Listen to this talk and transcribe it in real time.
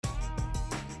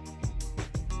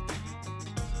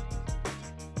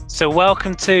So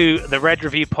welcome to the Red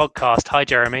Review podcast. Hi,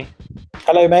 Jeremy.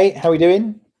 Hello, mate. How are we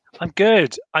doing? I'm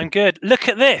good. Look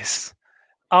at this.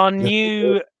 Our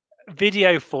new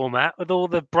video format with all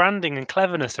the branding and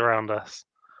cleverness around us.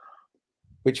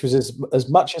 Which was as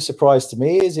much a surprise to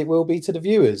me as it will be to the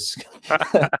viewers.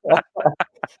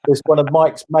 It's one of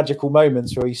Mike's magical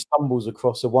moments where he stumbles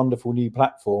across a wonderful new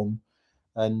platform.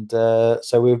 And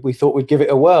so we thought we'd give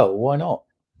it a whirl. Why not?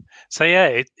 So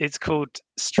yeah, it's called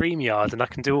StreamYard, and I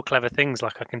can do all clever things.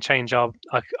 Like I can change I've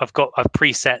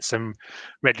preset some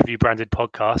Red Review branded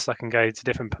podcasts. I can go to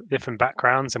different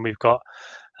backgrounds, and we've got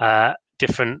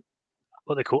different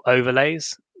what they call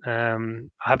overlays. I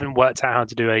haven't worked out how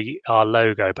to do our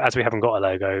logo, but as we haven't got a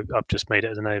logo, I've just made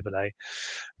it as an overlay.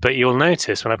 But you'll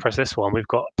notice when I press this one, we've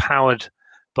got powered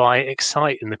by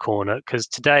Xaiting in the corner, because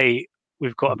today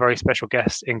we've got a very special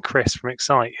guest in Chris from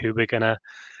Xaiting, who we're going to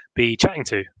be chatting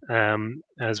to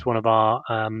as one of our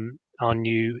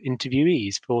new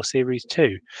interviewees for Series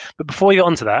 2. But before we get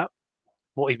on to that,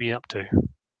 what have you been up to?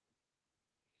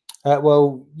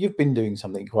 Well, you've been doing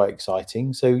something quite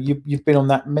exciting. So you've been on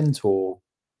that mentor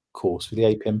course with the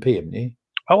APMP, haven't you?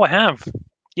 Oh, I have.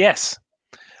 Yes.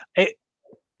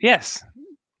 Yes,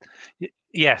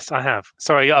 I have.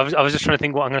 Sorry, I was just trying to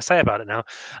think what I'm going to say about it now.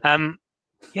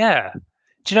 Yeah.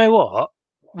 Do you know what?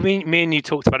 Me and you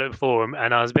talked about it before,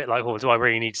 and I was a bit like, "Oh, do I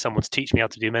really need someone to teach me how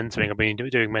to do mentoring?" I've been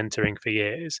doing mentoring for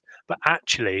years, but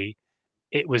actually,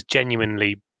 it was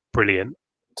genuinely brilliant.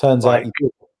 Turns out you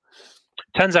did.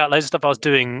 Turns out, loads of stuff I was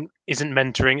doing isn't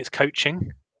mentoring; it's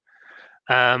coaching.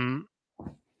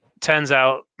 Turns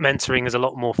out, mentoring is a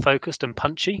lot more focused and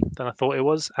punchy than I thought it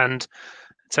was, and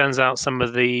it turns out some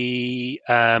of the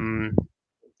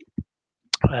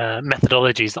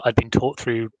methodologies that I've been taught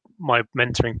through my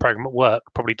mentoring program at work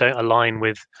probably don't align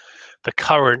with the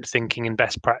current thinking and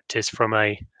best practice from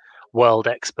a world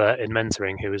expert in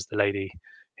mentoring, who was the lady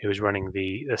who was running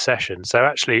the session. So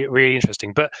actually really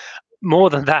interesting. But more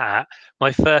than that,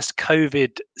 my first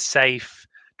COVID safe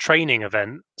training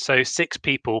event. So 6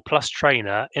 people plus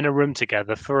trainer in a room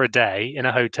together for a day in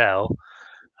a hotel.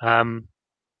 And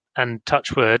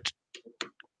touch wood,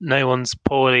 no one's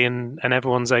poorly and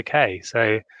everyone's okay.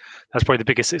 So that's probably the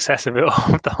biggest success of it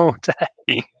all, the whole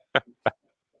day.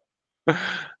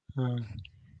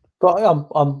 But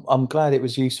I'm glad it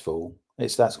was useful.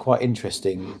 That's quite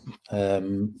interesting.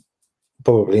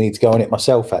 Probably need to go on it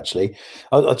myself, actually.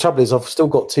 The trouble is I've still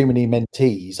got too many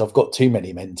mentees. I've got too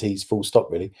many mentees, full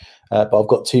stop, really. But I've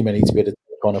got too many to be able to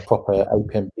take on a proper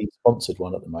APMP sponsored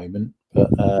one at the moment. But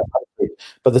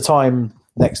by the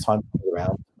next time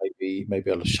around,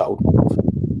 maybe I'll shut them off.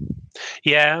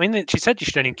 Yeah, I mean, she said you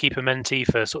should only keep a mentee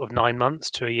for sort of 9 months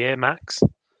to a year max.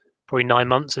 Probably 9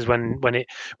 months is when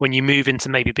you move into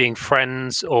maybe being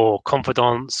friends or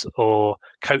confidants or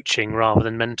coaching rather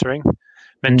than mentoring.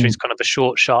 Mentoring is kind of a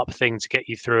short, sharp thing to get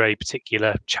you through a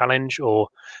particular challenge or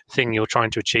thing you're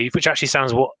trying to achieve, which actually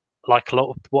sounds like a lot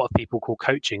of what people call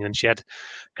coaching. And she had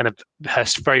kind of her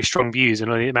very strong views on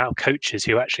the amount of coaches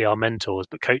who actually are mentors,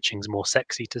 but coaching is more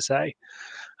sexy to say.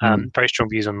 Very strong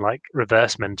views on like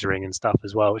reverse mentoring and stuff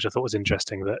as well, which I thought was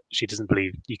interesting, that she doesn't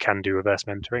believe you can do reverse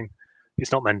mentoring.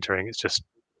 It's not mentoring, it's just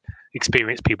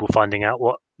experienced people finding out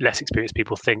what less experienced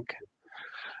people think.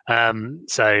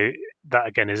 So that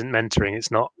again isn't mentoring.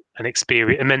 It's not an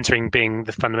experience. And mentoring being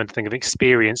the fundamental thing of an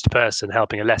experienced person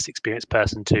helping a less experienced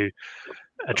person to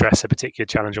address a particular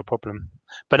challenge or problem.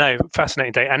 But no,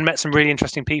 fascinating day, and met some really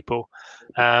interesting people,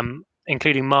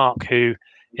 including Mark, who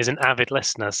is an avid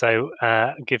listener. So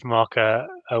give Mark a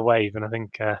wave, and I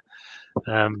think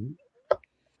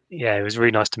yeah, it was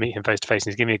really nice to meet him face to face,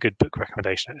 and he's given me a good book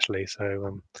recommendation actually.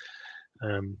 So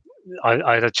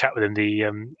I had a chat with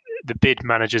him. The Bid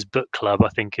Managers Book Club, I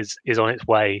think, is on its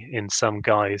way in some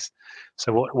guise.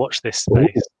 So watch this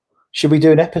space. Should we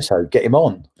do an episode? Get him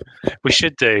on. We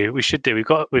should do. We've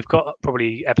got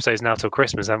probably episodes now till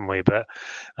Christmas, haven't we? But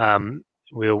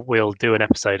we'll do an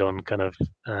episode on kind of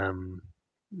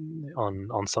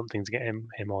on something to get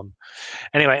him on.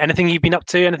 Anyway, anything you've been up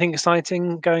to? Anything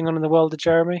exciting going on in the world of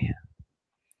Jeremy?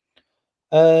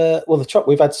 Well,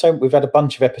 we've had a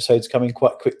bunch of episodes coming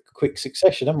quite quick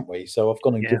succession, haven't we? So I've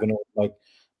gone and given all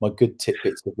my good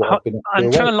tidbits of what I've been.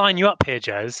 I'm trying to line you up here,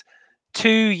 Jez. 2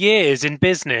 years in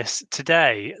business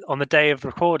today on the day of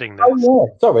recording this. Oh yeah,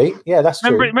 sorry. Yeah, that's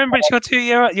true. Remember, it's your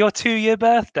 2-year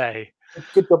birthday.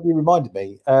 Good job you reminded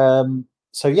me.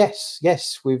 So yes,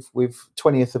 with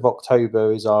 20th of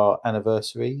October is our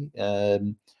anniversary.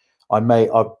 I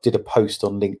did a post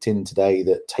on LinkedIn today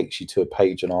that takes you to a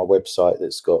page on our website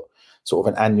that's got sort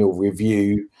of an annual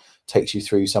review, takes you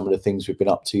through some of the things we've been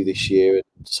up to this year.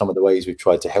 some of the ways we've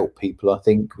tried to help people, I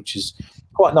think, which is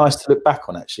quite nice to look back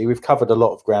on. Actually, we've covered a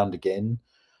lot of ground again.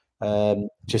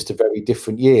 Just a very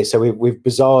different year. So we've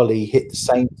bizarrely hit the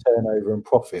same turnover and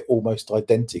profit almost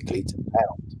identically to the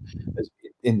pound as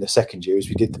in the second year as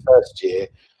we did the first year,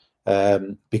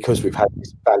 because we've had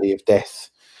this valley of death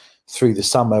through the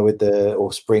summer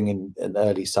or spring and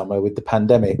early summer with the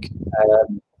pandemic.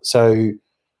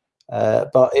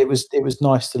 But it was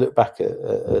nice to look back at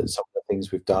some of the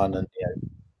things we've done and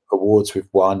awards we've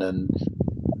won, and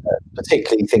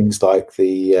particularly things like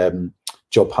the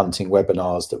job hunting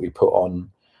webinars that we put on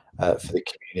for the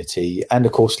community, and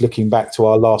of course looking back to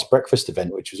our last breakfast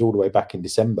event, which was all the way back in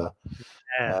December.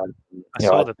 Yeah, I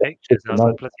saw the pictures. And I was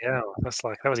like, bloody hell,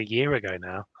 that was a year ago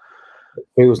now. It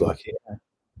feels like it.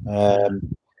 Yeah.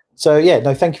 So yeah,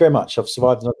 no, thank you very much. I've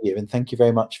survived another year, and thank you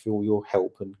very much for all your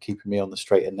help and keeping me on the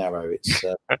straight and narrow. It's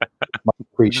much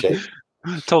appreciated.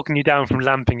 Talking you down from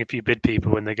lamping a few bid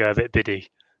people when they go a bit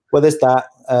biddy. Well, there's that,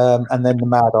 and then the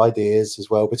mad ideas as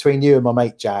well. Between you and my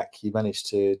mate Jack, you managed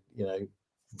to,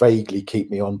 vaguely keep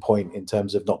me on point in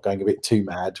terms of not going a bit too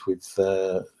mad with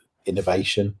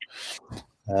innovation.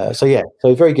 So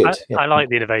very good. I like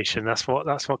the innovation. That's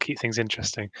what keeps things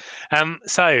interesting.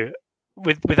 So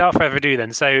without further ado,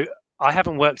 then, so I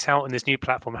haven't worked out on this new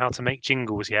platform how to make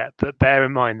jingles yet, but bear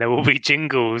in mind there will be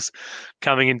jingles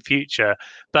coming in future.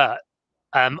 But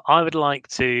I would like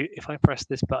to, if I press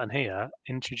this button here,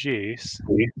 introduce,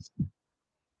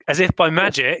 as if by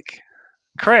magic,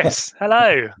 Chris.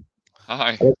 Hello.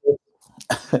 Hi.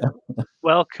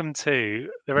 Welcome to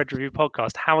the Red Review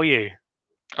podcast. How are you?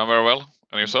 I'm very well.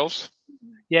 And yourselves?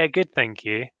 Yeah, good, thank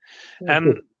you.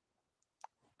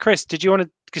 Chris, did you want to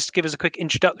just give us a quick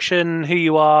introduction, who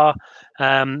you are,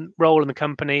 role in the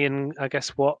company, and I guess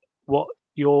what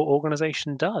your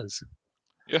organization does?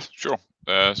 Yes, sure.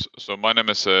 So my name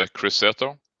is Chris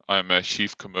Xaiting. I'm a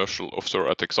Chief Commercial Officer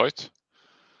at Xaiting.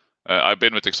 I've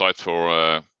been with Xaiting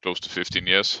for close to 15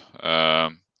 years,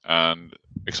 and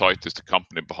Xaiting is the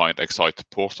company behind Xaiting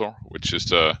Porter, which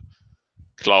is a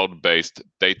cloud-based,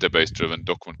 database-driven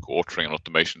document co-authoring and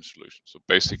automation solution. So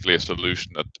basically a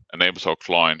solution that enables our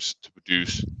clients to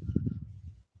produce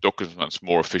documents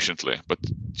more efficiently. But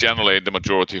generally, the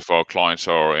majority of our clients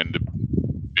are in the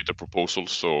bidder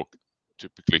proposals, so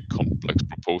typically complex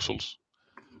proposals.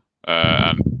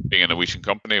 And being a Norwegian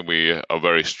company, we are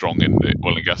very strong in the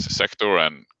oil and gas sector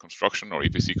and construction or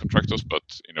EPC contractors, but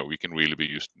we can really be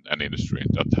used in any industry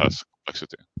that has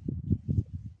complexity.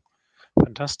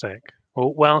 Fantastic.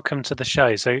 Well, welcome to the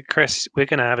show. So, Chris, we're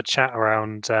going to have a chat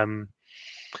around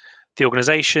the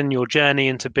organization, your journey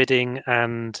into bidding,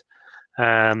 and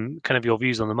kind of your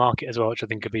views on the market as well, which I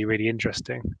think could be really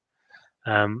interesting.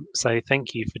 So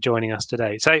thank you for joining us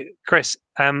today. So, Chris,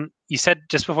 you said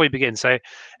just before we begin, so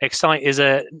Xaiting is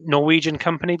a Norwegian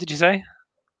company, did you say?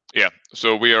 Yeah,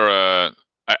 so we are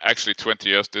actually 20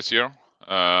 years this year.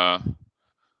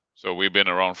 So we've been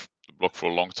around the block for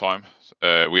a long time.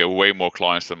 We have way more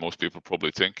clients than most people probably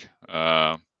think,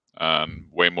 and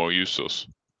way more users.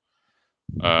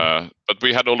 But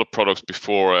we had all the products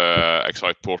before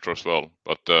Xaiting Porter as well.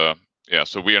 But yeah,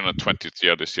 so we are in the 20th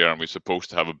year this year, and we're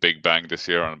supposed to have a big bang this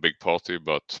year and a big party.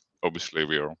 But obviously,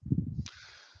 we're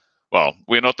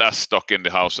not as stuck in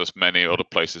the house as many other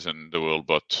places in the world.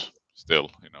 But still,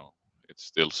 it's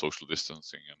still social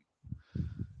distancing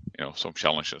and some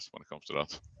challenges when it comes to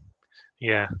that.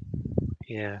 Yeah,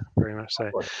 very much so.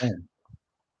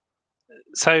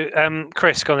 So,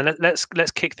 Chris, go on. Let's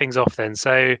kick things off then.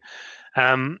 So,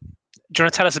 do you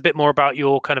want to tell us a bit more about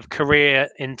your kind of career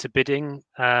into bidding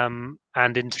and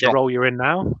into the role you're in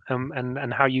now,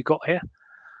 and how you got here?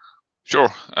 Sure.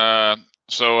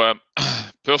 So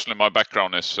personally, my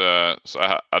background is so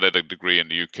I did a degree in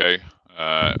the UK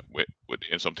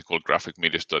in something called graphic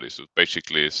media studies. So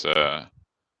basically, it's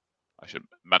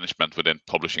management within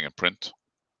publishing and print.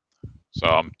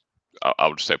 So I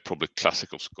would say probably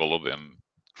classical scholar in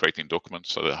creating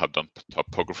documents. So I have done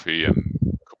typography and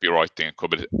copywriting and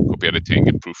copy editing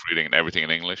and proofreading and everything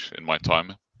in English in my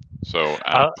time. So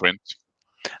and print.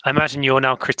 I imagine you're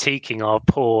now critiquing our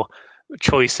poor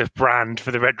choice of brand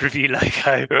for the Red Review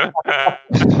logo.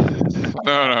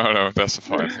 No, that's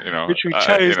fine. Which we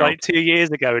chose like 2 years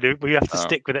ago, and we have to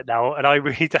stick with it now. And I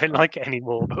really don't like it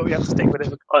anymore, but we have to stick with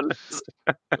it regardless.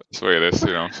 That's the way it is.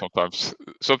 Sometimes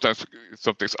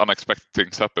something unexpected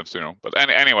things happens. But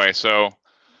anyway, so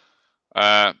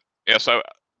so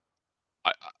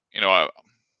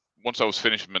once I was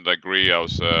finished with my degree, I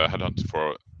was headhunted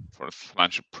for a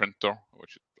financial printer,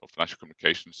 which is financial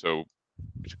communication. So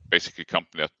it's basically a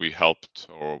company that we helped,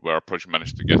 or where our project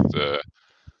managed to get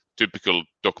typical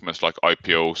documents like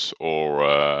IPOs or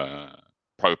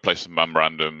private placement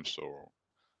memorandums, or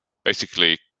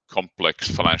basically complex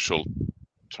financial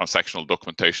transactional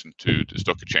documentation to the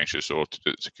stock exchanges or to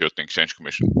the Securities and Exchange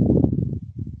Commission.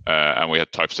 And we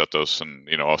had typesetters, and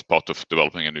I was part of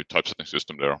developing a new typesetting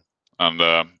system there. And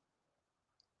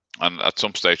at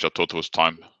some stage, I thought it was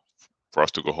time for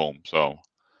us to go home. So,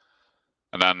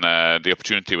 and then the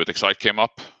opportunity with Xaiting came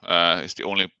up. It's the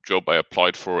only job I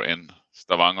applied for in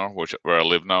Stavanger, where I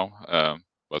live now.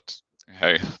 But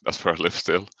hey, that's where I live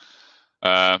still.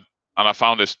 And I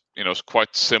found this, it's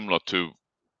quite similar to.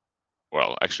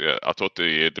 Well, actually, I thought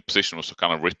the position was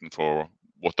kind of written for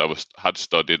what I had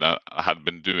studied and I had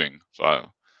been doing. So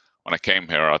when I came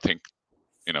here, I think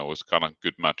it was kind of a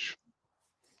good match.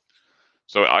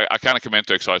 So I kind of came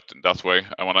into Xaiting that way.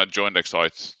 And when I joined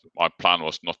Xaiting, my plan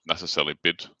was not necessarily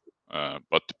bid,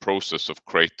 but the process of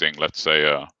creating, let's say,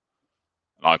 an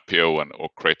IPO or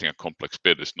creating a complex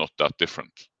bid is not that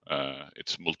different.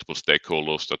 It's multiple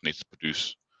stakeholders that need to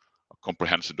produce a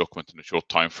comprehensive document in a short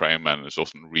time frame, and it's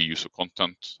often reuse of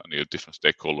content, and you have different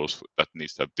stakeholders that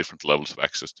needs to have different levels of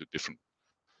access to different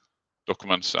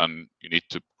documents, and you need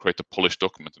to create a polished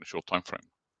document in a short time frame.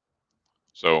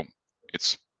 So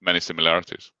it's many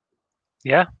similarities.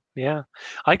 Yeah.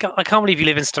 I can't believe you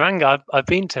live in Stavanger. I've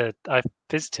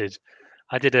visited.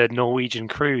 I did a Norwegian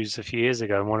cruise a few years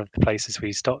ago, and one of the places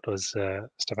we stopped was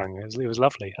Stavanger. It was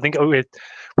lovely. I think we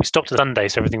stopped on Sunday,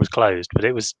 so everything was closed, but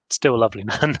it was still lovely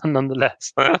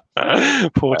nonetheless.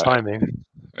 Poor timing.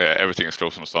 Yeah, everything is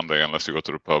closed on a Sunday unless you go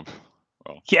to the pub.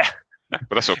 Well, yeah, but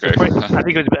that's okay. I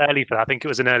think it was a bit early for that. I think it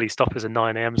was an early stop. It was a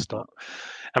 9 a.m. stop.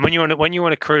 And when you're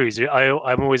on a cruise,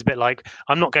 I'm always a bit like,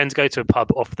 I'm not going to go to a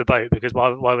pub off the boat, because why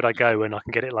would I go when I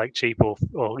can get it like cheap or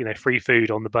free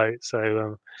food on the boat?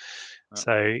 So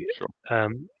sure.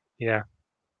 Yeah.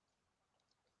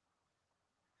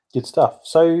 Good stuff.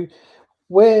 So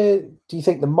where do you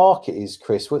think the market is,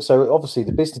 Chris? So obviously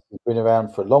the business has been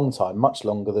around for a long time, much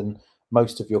longer than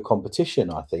most of your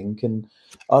competition, I think. And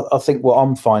I think what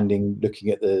I'm finding, looking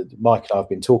at Mike and I have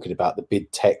been talking about the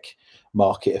bid tech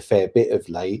market a fair bit of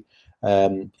late,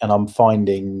 and I'm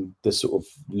finding the sort of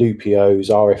Lupios,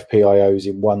 RFPIOs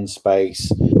in one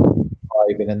space,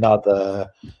 in another,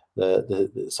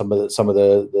 some of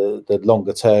the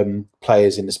longer term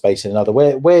players in the space in another.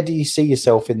 Where do you see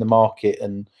yourself in the market,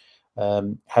 and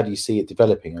how do you see it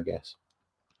developing, I guess?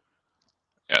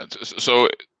 Yeah, so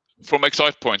from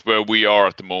Xaiting point, where we are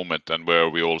at the moment and where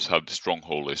we also have the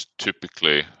stronghold, is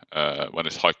typically when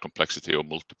it's high complexity or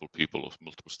multiple people or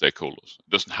multiple stakeholders. It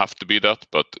doesn't have to be that,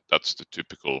 but that's the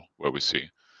typical where we see.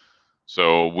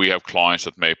 So we have clients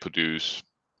that may produce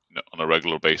on a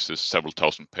regular basis several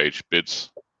thousand-page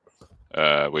bids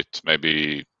with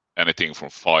maybe anything from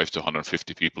 5 to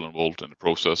 150 people involved in the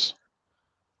process.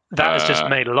 That has just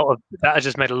made a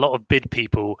lot of bid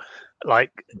people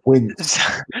like wince.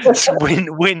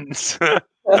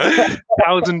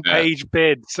 1,000-page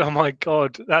bids. Oh my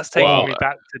god, that's taking me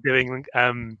back to doing.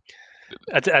 I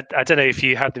don't know if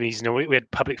you had these. We had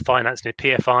public finance and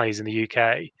PFIs in the UK,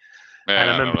 and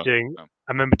I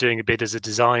remember doing a bid as a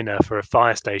designer for a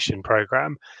fire station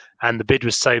program, and the bid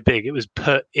was so big it was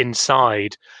put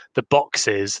inside the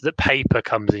boxes that paper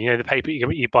comes in. The paper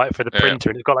you buy it for the printer,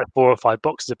 and it's got like 4 or 5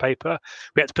 boxes of paper.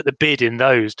 We had to put the bid in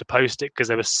those to post it because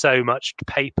there was so much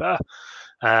paper,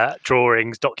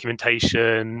 drawings,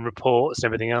 documentation, reports, and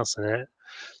everything else in it.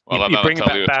 Well, you bring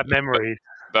back bad memories.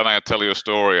 Then I tell you a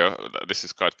story. This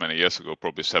is quite many years ago,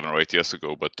 probably 7 or 8 years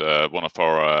ago. But one of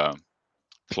our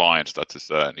clients, that is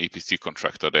an EPC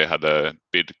contractor, they had a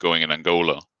bid going in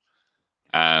Angola,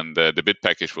 and the bid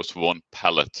package was 1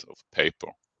 pallet of paper.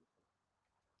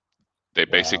 They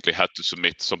basically had to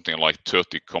submit something like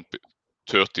 30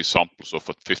 samples of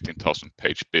a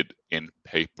 15,000-page bid in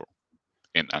paper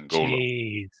in Angola.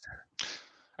 Jeez.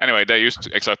 Anyway, they used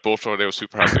Xaiting Portal. They were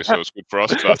super happy, so it's good for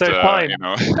us. But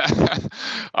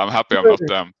I'm happy I'm not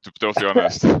them, to be totally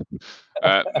honest.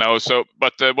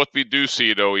 But what we do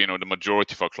see, though, the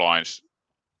majority of our clients,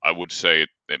 I would say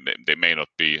they may not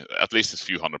be, at least a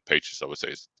few hundred pages, I would say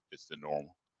is the norm.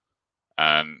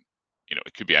 And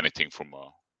it could be anything from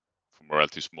a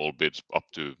relatively small bids up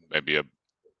to maybe $1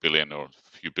 billion or a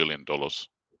few $1 billion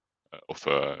of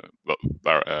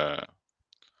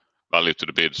value to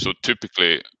the bid. So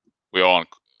typically our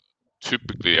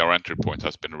entry point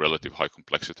has been relative high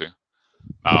complexity.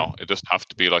 Now it doesn't have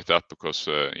to be like that, because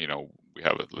we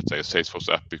have let's say a Salesforce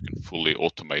app. You can fully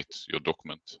automate your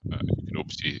document. You can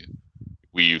obviously,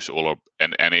 we use all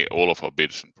of our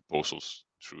bids and proposals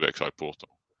through Xaiting Portal,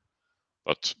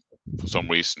 but for some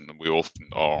reason we often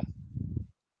are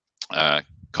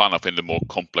kind of in the more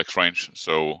complex range.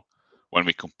 So when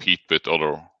we compete with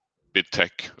other bid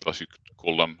tech, as you could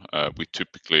call them, we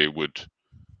typically would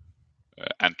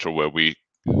enter where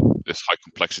there's high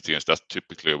complexity, and that's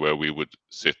typically where we would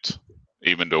sit,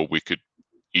 even though we could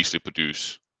easily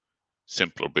produce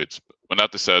simpler bids. When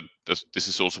that is said, this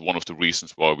is also one of the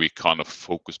reasons why we kind of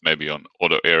focus maybe on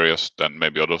other areas than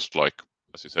maybe others. Like,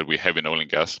 as you said, we're heavy in oil and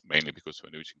gas, mainly because we're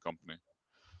a Norwegian company.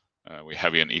 We're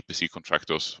heavy in EPC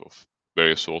contractors of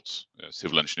various sorts,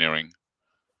 civil engineering,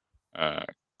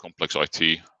 complex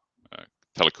IT,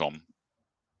 telecom,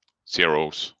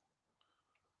 CROs.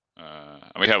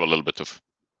 And we have a little bit of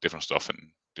different stuff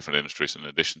in different industries in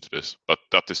addition to this, but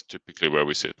that is typically where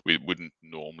we sit. We wouldn't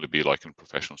normally be like in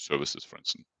professional services, for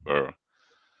instance, where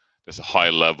there's a high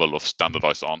level of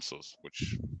standardized answers,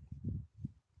 which,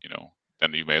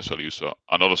 then you may as well use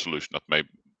another solution that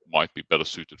might be better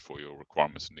suited for your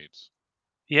requirements and needs.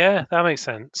 Yeah, that makes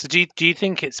sense. So do you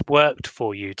think it's worked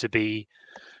for you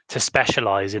to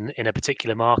specialize in a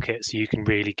particular market so you can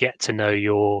really get to know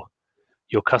your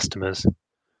customers?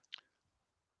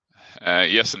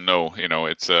 Yes and no.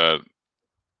 It's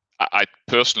I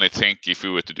personally think if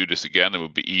we were to do this again, it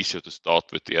would be easier to start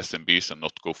with the SMBs and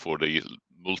not go for the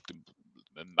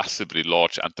massively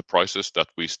large enterprises that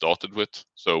we started with.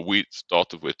 So we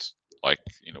started with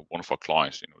one of our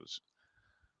clients,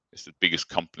 it's the biggest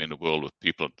company in the world with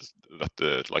people that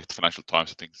like the Financial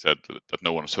Times, I think, said that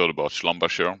no one has heard about,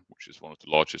 Schlumberger, which is one of the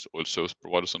largest oil service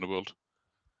providers in the world.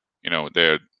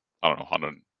 They're, I don't know,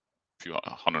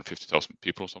 150,000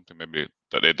 people or something. Maybe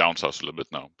that they downsized a little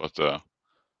bit now, but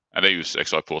and they use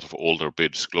Xi Portal for all their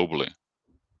bids globally,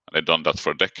 and they've done that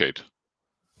for a decade.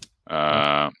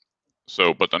 But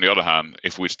on the other hand,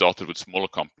 if we started with smaller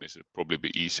companies, it'd probably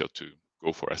be easier to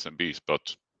go for SMBs.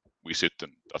 But we sit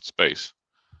in that space,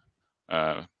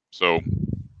 so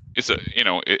it's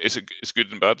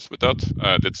good and bad with that.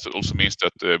 That also means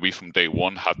that we from day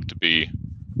one had to be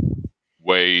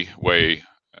way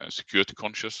security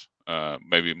conscious,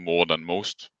 maybe more than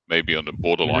most, maybe on the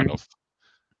borderline of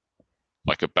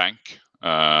like a bank,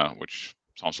 which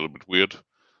sounds a little bit weird,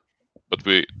 but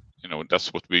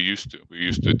that's what we're used to. We're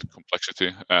used to the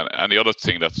complexity, and the other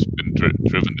thing that's been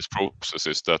driven this process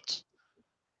is that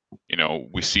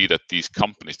we see that these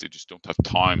companies, they just don't have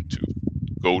time to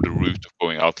go the route of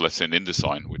going out, let's say, in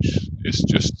InDesign, which is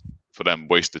just for them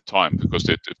wasted time, because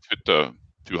they put a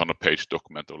 200-page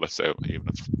document, or let's say even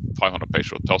a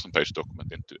 500-page or 1,000-page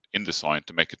document into InDesign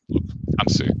to make it look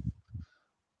fancy.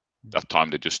 That time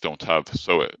they just don't have.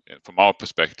 So from our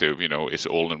perspective, it's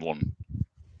all in one.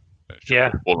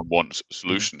 All in one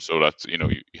solution, so that you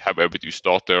have everything. You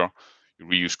start there, you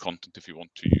reuse content if you want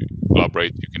to, you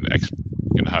collaborate. You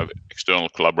can have external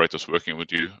collaborators working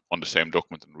with you on the same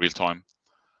document in real time,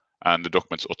 and the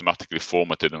document's automatically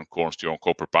formatted in accordance to your own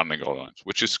corporate branding guidelines,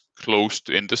 which is close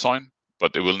to InDesign,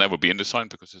 but it will never be InDesign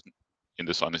because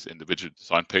InDesign is individual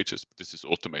design pages, but this is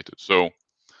automated. So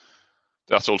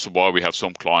that's also why we have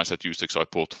some clients that use Xi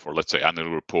Portal for, let's say,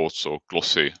 annual reports or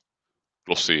glossy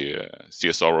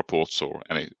CSR reports or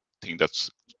anything that's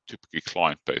typically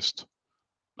client-based.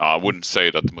 Now, I wouldn't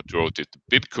say that the majority of the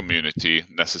bid community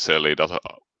necessarily that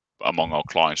among our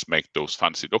clients make those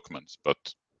fancy documents, but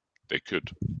they could.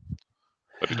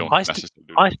 But they don't necessarily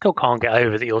do that. I still can't get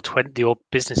over that your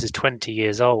business is 20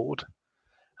 years old,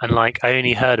 and I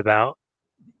only heard about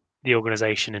the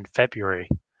organization in February.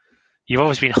 You've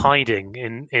always been hiding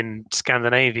in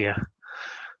Scandinavia.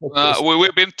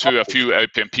 We've been to a few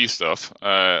APMP stuff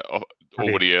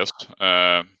over the years,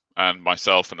 and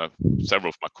myself and several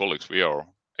of my colleagues, we are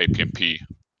APMP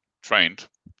trained.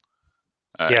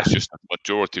 It's just the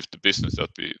majority of the business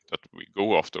that we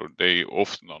go after, they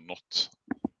often are not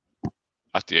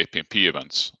at the APMP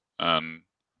events, and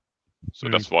so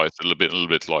that's why it's a little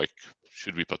bit like,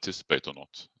 should we participate or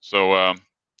not? So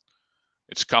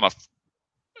it's kind of,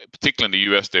 particularly in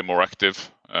the US, they're more active.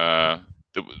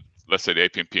 Let's say the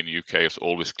APMP in the UK has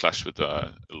always clashed with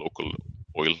a local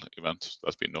oil event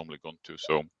that's been normally gone to.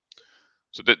 So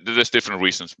there's different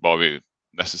reasons why we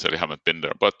necessarily haven't been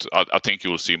there. But I think you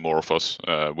will see more of us.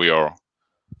 We are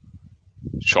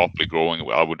sharply growing.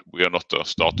 We are not a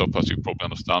startup, as you probably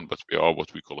understand, but we are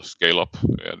what we call a scale-up.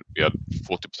 We had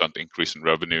 40% increase in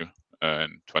revenue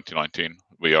in 2019.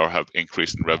 We have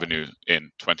increased in revenue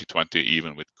in 2020,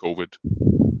 even with COVID.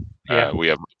 We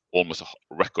have almost a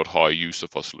record high use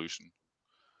of our solution.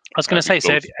 I was going to say,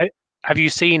 so have you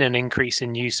seen an increase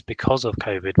in use because of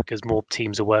COVID, because more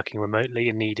teams are working remotely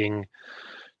and needing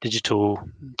digital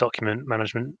document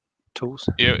management tools?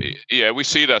 Yeah, we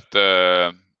see that.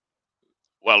 It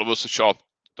was a sharp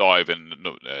dive in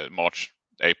March,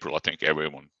 April. I think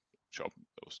everyone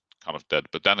was kind of dead,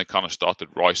 but then it kind of started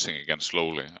rising again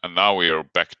slowly, and now we are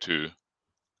back to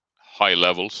high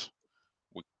levels.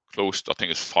 We closed, I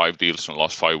think it's 5 deals in the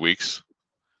last 5 weeks.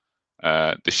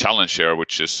 The challenge here,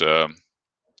 which is not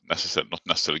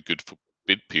necessarily good for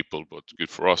bid people, but good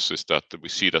for us, is that we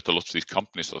see that a lot of these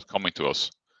companies that are coming to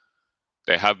us,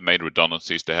 they have made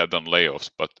redundancies, they have done layoffs,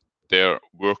 but their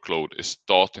workload is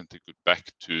starting to get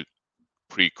back to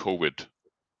pre-COVID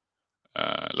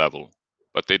level,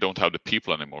 but they don't have the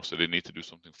people anymore, so they need to do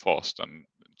something fast. And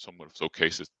in some of those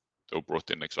cases, they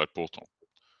brought in Xaiting Portal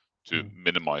to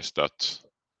minimize that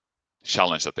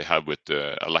challenge that they have with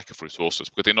a lack of resources,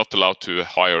 because they're not allowed to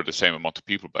hire the same amount of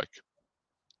people back,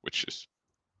 which is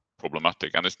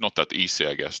problematic. And it's not that easy,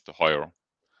 I guess, to hire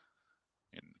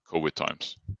in COVID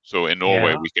times. So in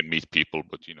Norway, we can meet people,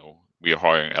 but we are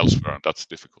hiring elsewhere, and that's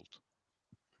difficult.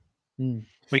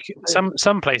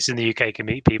 Some places in the UK can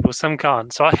meet people, some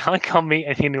can't. So I can't meet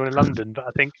anyone in London, but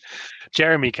I think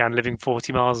Jeremy can, living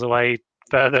 40 miles away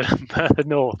further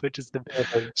north, which is the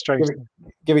strange.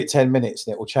 Give it 10 minutes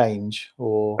and it will change.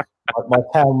 Or my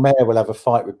town mayor will have a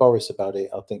fight with Boris about it.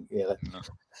 I think,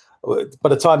 by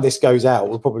the time this goes out,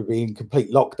 we'll probably be in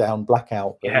complete lockdown,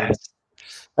 blackout. But, yes.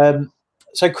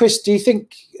 So, Chris, do you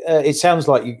think it sounds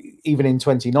like even in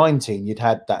 2019 you'd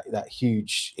had that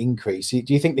huge increase?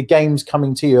 Do you think the game's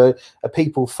coming to you? Are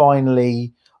people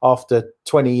finally, after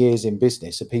 20 years in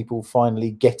business, are people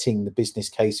finally getting the business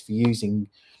case for using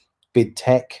bid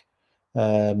tech?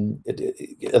 Are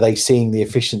they seeing the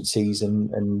efficiencies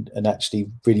and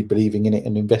actually really believing in it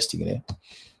and investing in it?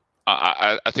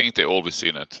 I think they've always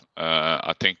seen it.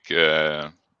 I think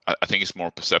it's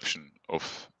more perception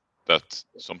of that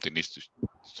something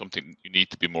you need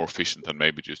to be more efficient than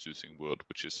maybe just using Word,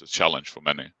 which is a challenge for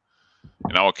many.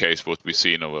 In our case, what we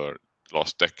see in our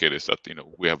last decade is that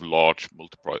we have large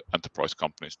enterprise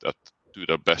companies that do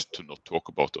their best to not talk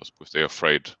about us because they're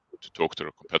afraid to talk to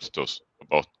their competitors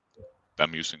about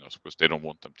them using us because they don't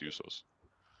want them to use us.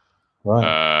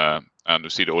 Right. And we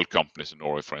see the oil companies in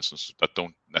Norway, for instance, that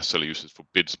don't necessarily use it for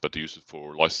bids, but they use it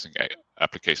for licensing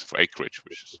applications for acreage,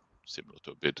 which is similar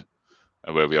to a bid,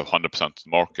 where we have 100% of the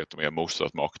market, and we have most of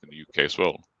that market in the UK as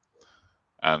well.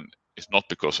 And it's not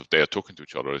because of they are talking to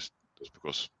each other; it's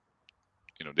because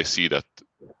they see that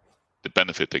the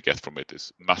benefit they get from it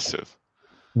is massive.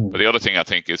 But the other thing I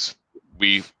think is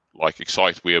we, like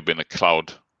Xaiting, we have been a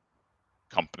cloud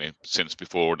company since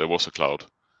before there was a cloud.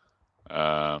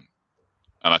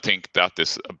 And I think that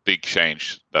is a big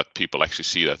change, that people actually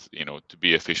see that, to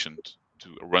be efficient,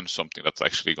 to run something that's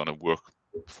actually going to work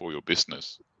for your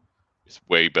business, it's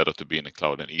way better to be in the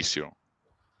cloud and easier.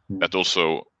 That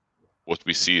also, what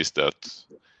we see is that,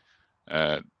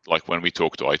 like when we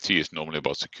talk to IT, it's normally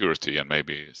about security and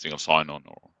maybe single sign-on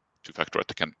or two-factor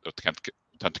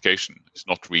authentication. It's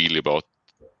not really about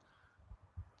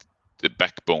the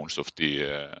backbones of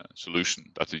the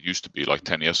solution that it used to be like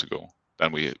 10 years ago.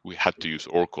 Then we had to use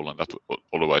Oracle, and that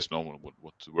otherwise no one would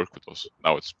want to work with us.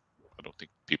 Now I don't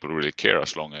think people really care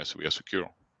as long as we are secure.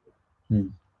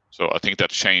 So I think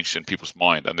that changed in people's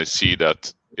mind, and they see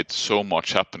that it's so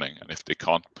much happening, and if they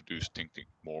can't produce thinking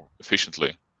more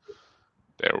efficiently,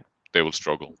 they will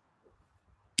struggle.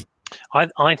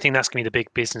 I think that's going to be the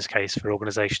big business case for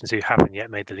organizations who haven't yet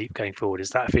made the leap going forward,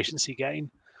 is that efficiency gain.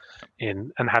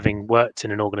 And having worked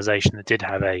in an organization that did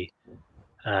have a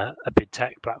bid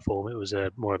tech platform, it was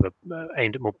more of a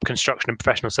aimed at more construction and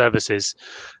professional services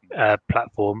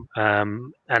platform,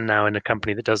 and now in a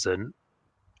company that doesn't,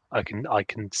 I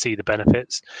can see the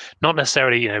benefits. Not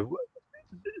necessarily,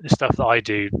 the stuff that I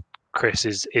do, Chris,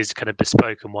 is kind of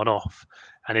bespoke and one-off,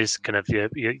 and is kind of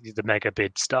the mega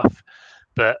bid stuff.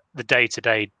 But the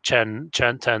day-to-day turn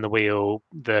the wheel,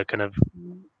 the kind of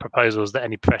proposals that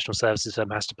any professional services firm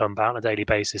has to pump out on a daily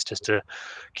basis just to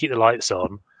keep the lights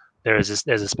on, there's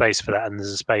a space for that, and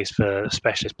there's a space for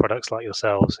specialist products like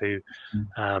yourselves who,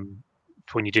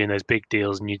 when you're doing those big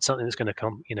deals and you need something that's going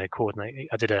to coordinate.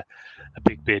 I did a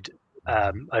big bid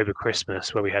over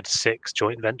Christmas where we had 6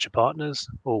 joint venture partners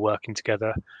all working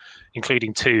together,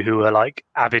 including 2 who were like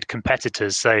avid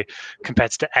competitors. So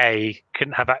competitor A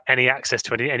couldn't have any access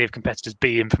to any of competitors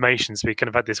B information. So we kind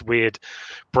of had this weird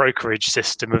brokerage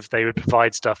system of they would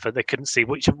provide stuff, but they couldn't see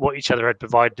what each other had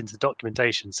provided into the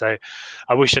documentation. So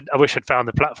I wish I'd found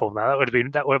the platform now.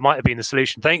 That might have been the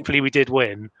solution. Thankfully, we did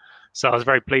win. So I was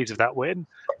very pleased with that win.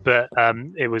 But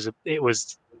it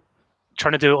was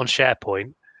trying to do it on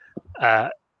SharePoint.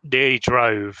 Nearly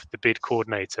drove the bid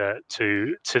coordinator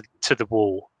to the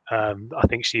wall. I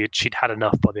think she'd had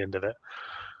enough by the end of it.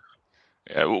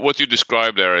 Yeah, what you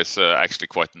described there is actually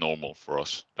quite normal for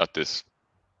us. That is,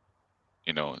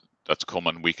 that's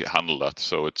common. We can handle that.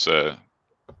 So it's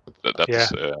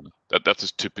That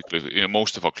is typically,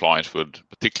 most of our clients would,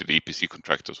 particularly the EPC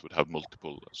contractors, would have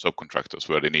multiple subcontractors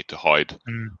where they need to hide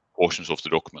portions of the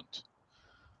document.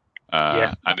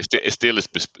 And it still is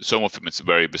some of them it's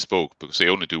very bespoke because they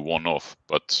only do one-off,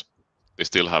 but they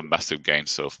still have massive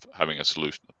gains of having a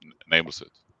solution that enables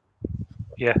it.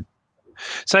 Yeah.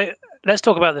 So let's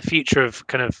talk about the future of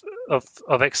kind of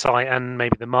Excite and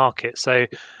maybe the market. So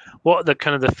what are the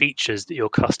kind of the features that your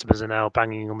customers are now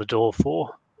banging on the door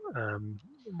for?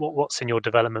 What's in your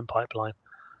development pipeline?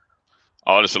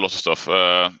 Oh, there's a lot of stuff.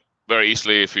 Very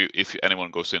easily, if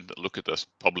anyone goes in to look at this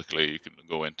publicly, you can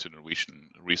go into the Norwegian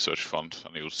Research Fund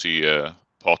and you'll see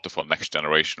part of our next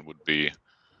generation would be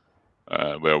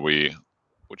it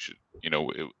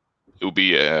will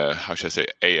be how should I say,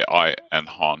 AI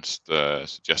enhanced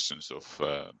suggestions of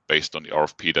based on the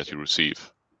RFP that you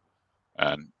receive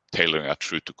and tailoring that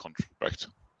through to contract.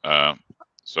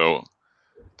 So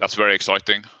that's very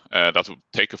exciting. That will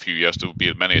take a few years. There will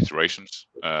be many iterations,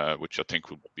 which I think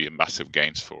will be a massive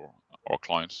gains for our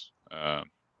clients. And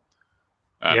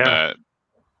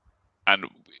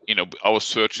our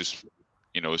search is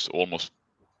almost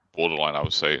borderline, I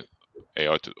would say,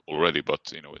 AI already,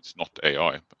 but it's not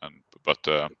AI.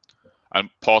 And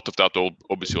part of that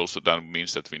obviously also then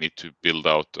means that we need to build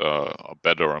out a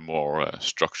better and more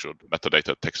structured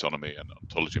metadata taxonomy and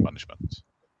ontology management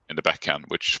in the back end,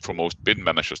 which for most bid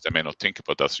managers, they may not think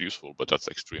about that's useful, but that's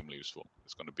extremely useful.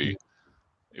 It's going to be,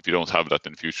 if you don't have that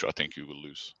in the future, I think you will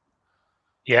lose.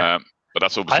 Yeah. But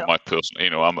that's obviously my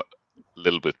personal, I'm a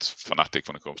little bit fanatic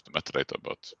when it comes to metadata,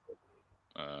 but.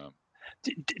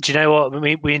 Do you know what?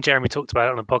 We and Jeremy talked about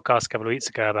it on a podcast a couple of weeks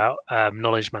ago about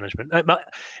knowledge management.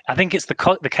 I think it's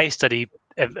the case study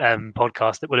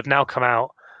podcast that would have now come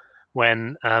out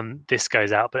when this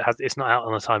goes out, but it's not out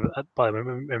on the time by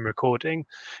when I'm recording.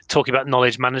 Talking about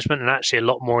knowledge management, and actually a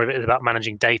lot more of it is about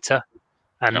managing data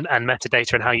and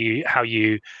metadata and how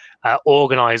you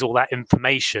organize all that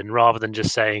information rather than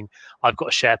just saying I've got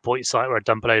a SharePoint site where I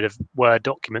dump a load of Word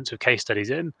documents with case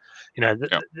studies in.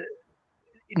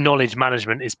 Knowledge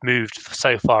management is moved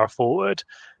so far forward,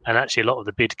 and actually a lot of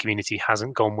the bid community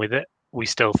hasn't gone with it. We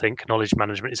still think knowledge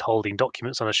management is holding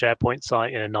documents on a SharePoint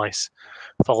site in a nice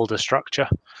folder structure,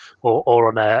 or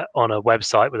on a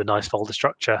website with a nice folder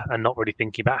structure, and not really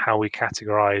thinking about how we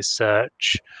categorize,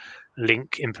 search,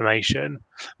 link information.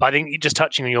 But I think just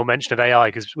touching on your mention of AI,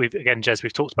 because Jez,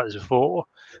 we've talked about this before,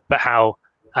 but how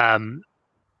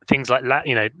things like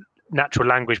natural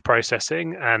language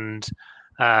processing and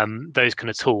those kind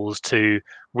of tools to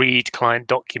read client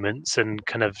documents and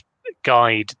kind of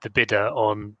guide the bidder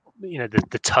on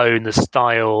the tone, the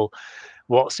style,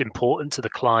 what's important to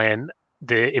the client,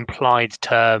 the implied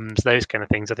terms, those kind of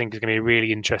things. I think is going to be a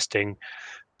really interesting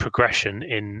progression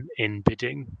in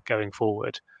bidding going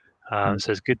forward.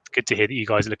 So it's good to hear that you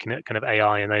guys are looking at kind of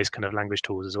AI and those kind of language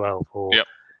tools as well for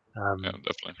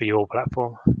for your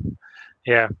platform.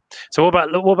 Yeah. So what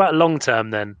about long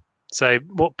term then? So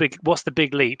what's the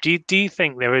big leap? Do you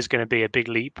think there is going to be a big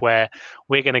leap where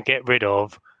we're going to get rid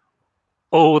of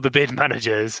all the bid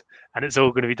managers and it's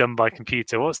all going to be done by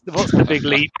computer? What's the big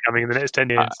leap coming in the next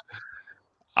 10 years?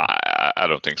 I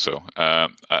don't think so.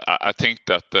 I think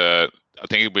that I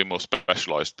think it'll be more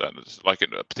specialized than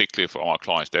particularly for our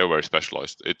clients. They're very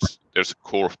specialized. There's a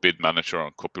core of bid manager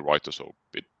and copywriters or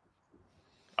bid.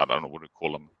 I don't know what to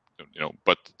call them,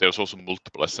 but there's also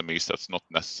multiple SMEs that's not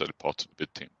necessarily part of the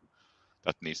bid team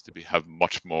that needs to have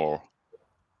much more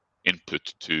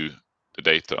input to the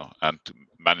data and to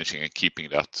managing and keeping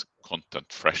that content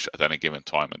fresh at any given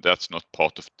time. And that's not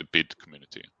part of the bid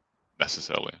community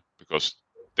necessarily because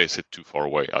they sit too far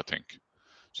away, I think.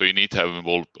 So you need to have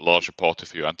involved a larger part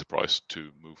of your enterprise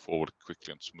to move forward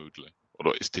quickly and smoothly.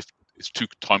 Although it's too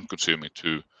time consuming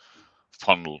to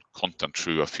funnel content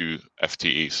through a few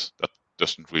FTEs. That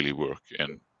doesn't really work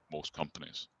in most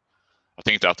companies. I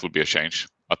think that will be a change.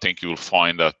 I think you will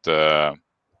find that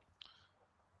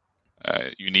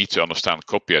you need to understand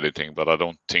copy editing, but I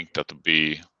don't think that will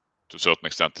be, to a certain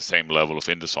extent, the same level of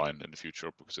InDesign in the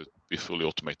future because it will be fully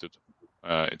automated.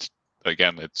 It's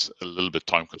a little bit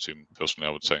time consuming, personally,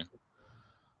 I would say.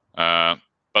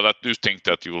 But I do think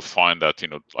that you will find that,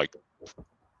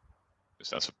 the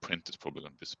sense of print is probably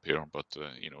going to disappear, but,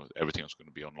 everything is going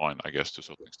to be online, I guess, to a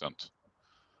certain extent.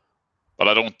 But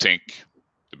I don't think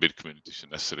the bid community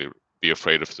should necessarily be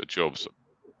afraid of the jobs.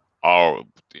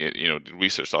 The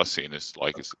research I've seen is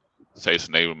sales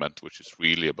enablement, which is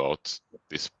really about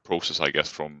this process, I guess,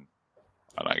 from,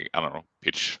 I don't know,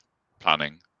 pitch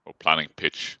planning or planning,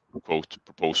 pitch, quote,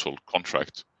 proposal,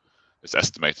 contract is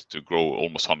estimated to grow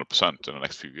almost 100% in the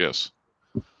next few years.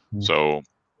 So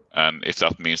And if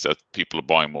that means that people are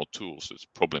buying more tools, it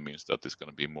probably means that there's going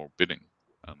to be more bidding.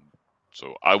 And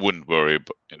so I wouldn't worry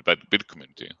about the bid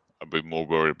community. I'd be more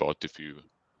worried about if you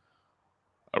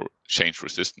are change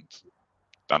resistant.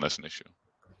 Than as an issue.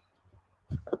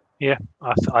 Yeah,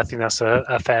 I think that's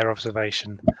a fair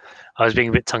observation. I was being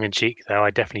a bit tongue-in-cheek, though. I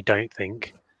definitely don't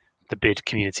think the bid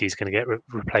community is going to get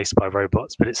replaced by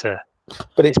robots, but it's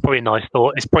probably a nice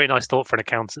thought. It's probably a nice thought for an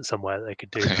accountant somewhere that they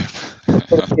could do.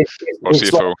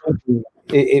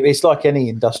 It's like any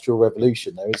industrial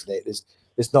revolution, though, isn't it?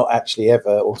 There's not actually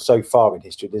ever, or so far in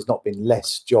history, there's not been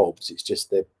less jobs. It's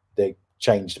just they're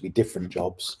changed to be different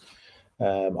jobs.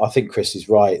 I think Chris is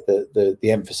right that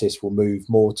the emphasis will move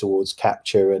more towards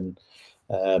capture and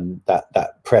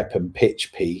that prep and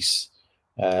pitch piece,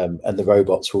 and the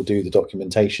robots will do the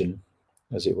documentation,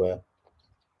 as it were.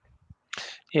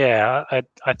 Yeah,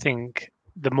 I think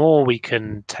the more we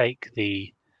can take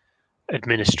the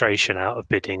administration out of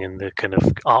bidding and the kind of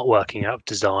artworking out of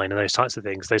design and those types of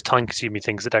things, those time-consuming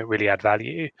things that don't really add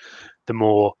value, the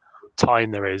more time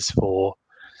there is for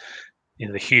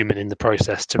the human in the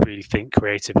process to really think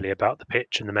creatively about the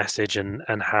pitch and the message and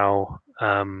how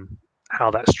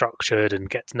that's structured,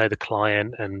 and get to know the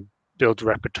client and build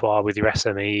repertoire with your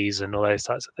SMEs and all those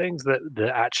types of things.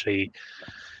 That actually,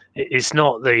 it's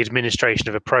not the administration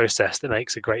of a process that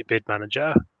makes a great bid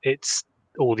manager. It's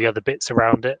all the other bits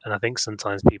around it. And I think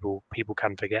sometimes people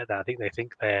can forget that. I think they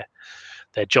think their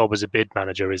job as a bid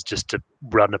manager is just to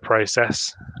run a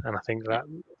process, and I think that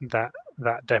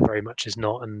very much is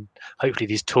not. And hopefully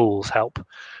these tools help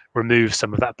remove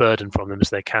some of that burden from them,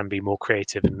 so they can be more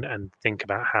creative and think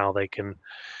about how they can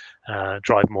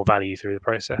drive more value through the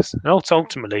process, and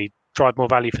ultimately drive more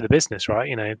value for the business,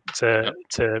 right? To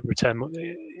return more.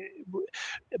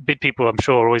 Bid people, I'm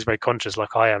sure, are always very conscious,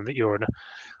 like I am, that you're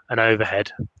an overhead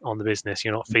on the business.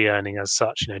 You're not fee earning as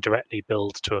such, directly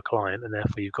billed to a client, and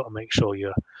therefore you've got to make sure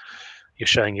you're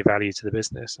showing your value to the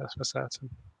business. That's for certain.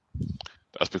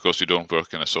 That's because you don't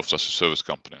work in a software as a service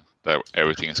company. There,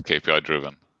 everything is KPI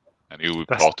driven, and you will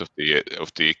be part of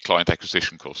the client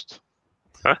acquisition cost.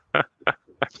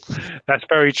 That's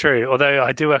very true. Although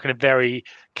I do work in a very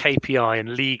KPI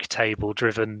and league table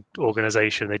driven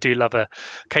organization. They do love a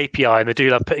KPI, and they do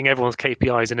love putting everyone's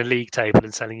KPIs in a league table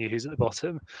and telling you who's at the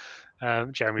bottom.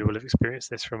 Jeremy will have experienced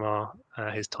this from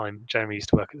his time. Jeremy used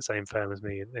to work at the same firm as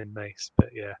me in Mace, but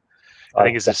yeah, I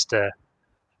think it's just a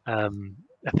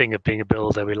thing of being a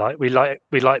builder. We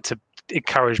like to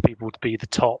encourage people to be the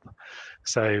top.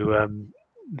 So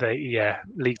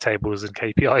league tables and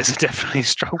KPIs are definitely a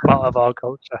strong part of our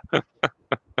culture.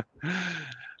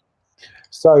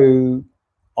 So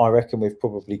I reckon we've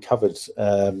probably covered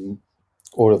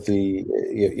all of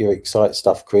your Xaiting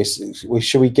stuff, Chris.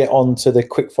 Should we get on to the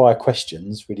quickfire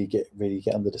questions? Really get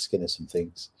under the skin of some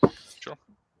things. Sure.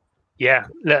 Yeah.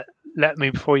 Let me,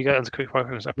 before you go on to quickfire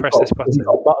questions, I press this button. You've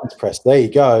got a button to press. There you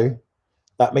go.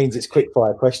 That means it's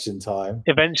quickfire question time.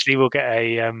 Eventually, we'll get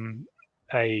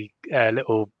a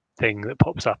little thing that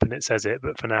pops up and it says it,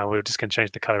 but for now we're just going to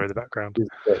change the color of the background.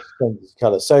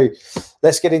 Color. So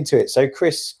let's get into it. So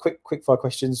Chris, quick fire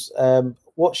questions.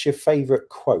 What's your favorite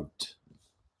quote?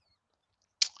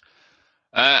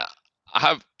 I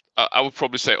would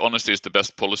probably say honesty is the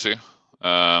best policy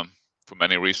for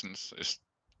many reasons.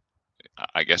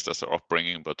 I guess that's our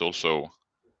upbringing, but also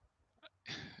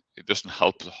it doesn't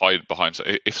help to hide behind.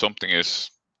 If something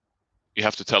is, you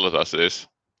have to tell it as it is.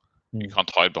 You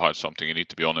can't hide behind something. You need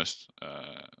to be honest.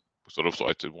 So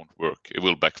it won't work. It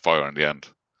will backfire in the end.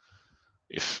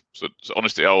 So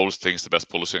honesty, I always think is the best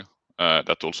policy.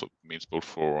 That also means both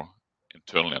for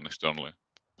internally and externally,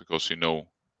 because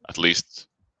at least,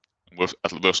 at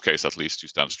the worst case, at least you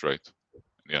stand straight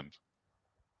in the end.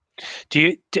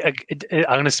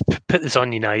 I'm going to put this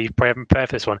on you now. You probably haven't prepared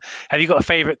for this one. Have you got a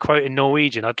favorite quote in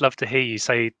Norwegian? I'd love to hear you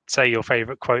say your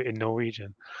favorite quote in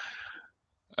Norwegian.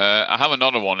 I have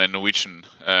another one in Norwegian,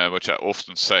 which I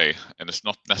often say, and it's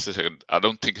not necessary. I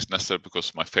don't think it's necessary because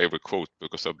of my favorite quote,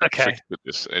 because I've been tricked with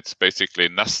this. It's basically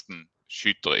 "Nesten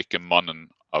skyter ikke mannen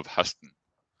av hesten,"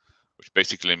 which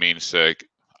basically means,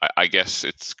 I guess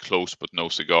it's close but no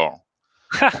cigar.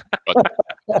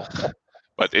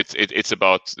 But it's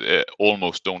about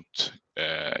almost don't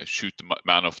shoot the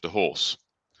man off the horse.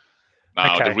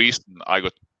 Now the reason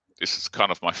this is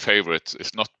kind of my favorite.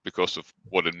 It's not because of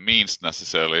what it means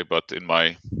necessarily, but in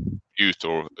my youth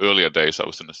or earlier days, I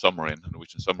was in a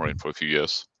Norwegian submarine for a few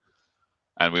years,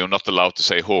 and we were not allowed to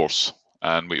say horse,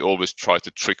 and we always try to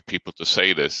trick people to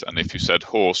say this. And if you said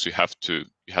horse, you had to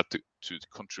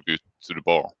contribute to the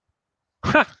bar.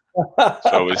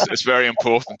 So it's very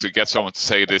important to get someone to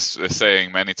say this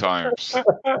saying many times.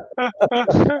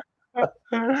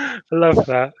 I love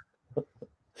that.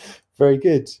 Very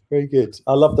good, very good.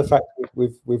 I love the fact that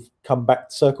we've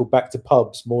circled back to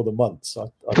pubs more than once. I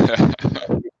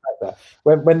that.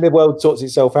 When the world sorts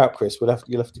itself out, Chris, you'll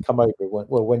have to come over.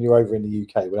 When you're over in the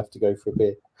UK, we'll have to go for a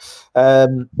beer.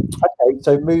 Okay,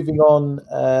 so moving on.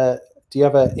 Do you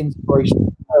have an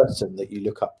inspirational person that you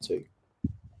look up to?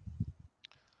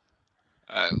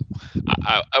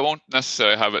 I won't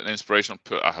necessarily have an inspirational.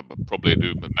 I probably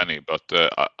do with many, but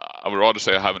I would rather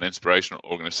say I have an inspirational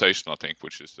organization. I think,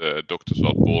 which is Doctors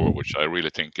Without Borders, which I really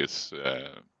think is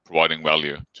providing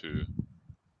value to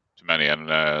many. And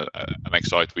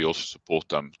Xaiting, we also support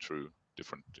them through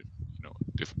different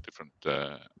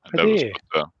endeavors.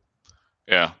 But,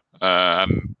 yeah,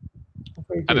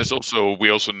 and it's also, we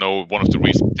also know one of the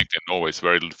reasons, particularly in Norway, is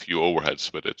very few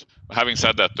overheads with it. Having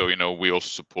said that, though, we also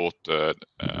support the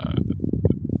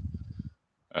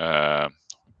what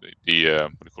do you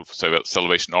call it,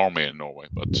 Salvation Army in Norway,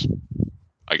 but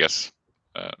I guess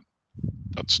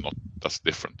that's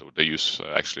different. They use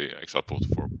actually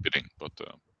Xaiting for bidding, but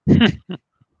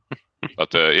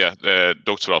yeah,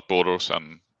 Doctors Without Borders,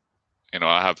 and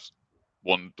I have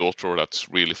one daughter that's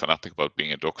really fanatic about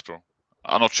being a doctor.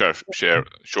 I'm not sure if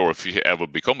she ever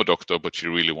become a doctor, but she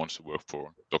really wants to work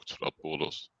for Doctors Without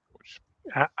Borders.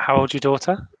 How old's your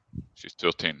daughter? She's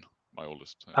 13, my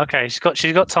oldest. Okay, she's got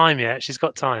time yet. She's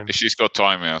got time. She's got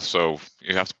time, yeah. So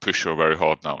you have to push her very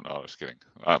hard now. No, I was kidding.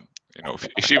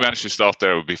 If she managed to start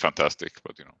there, it would be fantastic.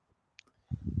 But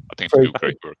I think they do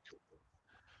great work.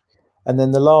 And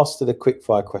then the last of the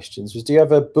quickfire questions was: do you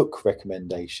have a book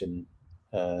recommendation?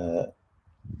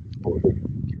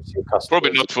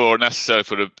 Probably not for necessarily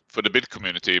for the bid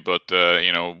community, but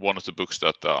one of the books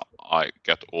that I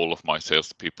get all of my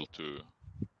salespeople to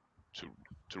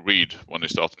read when they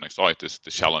start the next site is The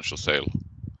Challenge of Sale.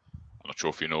 I'm not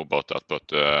sure if you know about that, but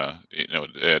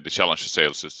The Challenge of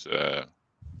Sales is a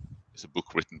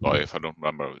book written by, if I don't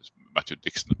remember, Matthew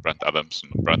Dixon and Brent Adamson.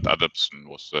 Brent Adamson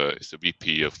is the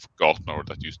VP of Gartner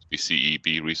that used to be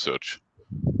CEB Research,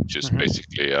 which is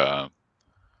basically a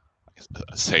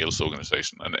sales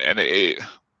organization, and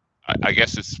I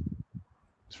guess it's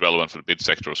relevant for the bid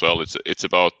sector as well. It's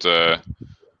about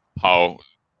how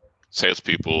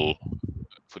salespeople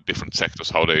for different sectors,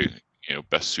 how they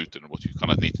best suited, and what you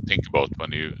kind of need to think about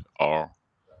when you are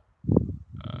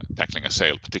tackling a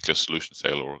sale, particularly a solution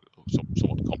sale or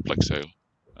somewhat complex sale,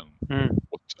 and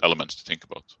what elements to think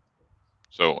about.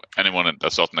 So anyone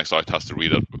that's out next site has to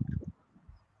read that book.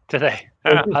 Do they?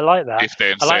 I like that. If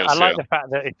they're in I sales, like the fact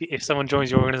that if someone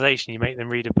joins your organisation, you make them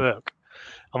read a book.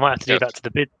 I might have to do that to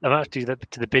the bid. I might have to do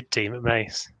that to the bid team at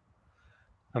Mace.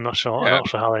 I'm not sure. I'm not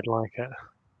sure how they'd like it.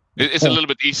 It's a little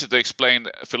bit easier to explain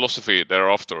philosophy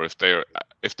thereafter if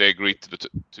they agree to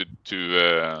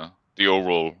the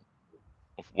overall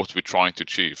of what we're trying to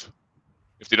achieve.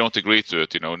 If they don't agree to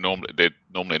it, normally they're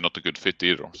not a good fit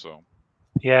either. So.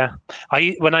 Yeah, I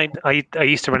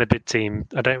used to run a bid team.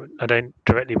 I don't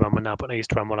directly run one now, but I used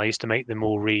to run one. I used to make them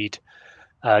all read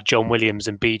John Williams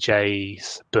and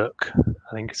BJ's book.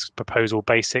 I think it's Proposal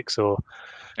Basics or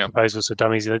Proposals for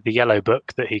Dummies. The yellow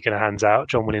book that he kind of hands out.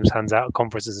 John Williams hands out at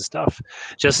conferences and stuff,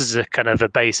 just as a kind of a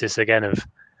basis again of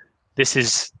this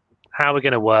is how we're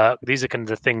going to work. These are kind of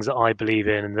the things that I believe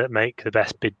in and that make the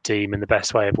best bid team and the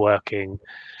best way of working.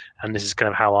 And this is kind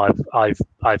of how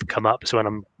I've come up. So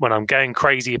when I'm going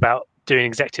crazy about doing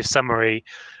executive summary,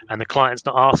 and the client's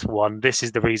not asked for one, this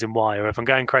is the reason why. Or if I'm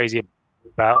going crazy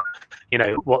about,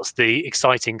 what's the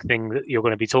exciting thing that you're going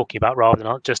to be talking about, rather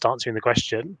than just answering the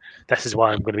question, this is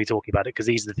why I'm going to be talking about it, because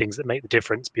these are the things that make the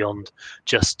difference beyond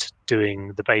just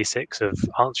doing the basics of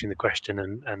answering the question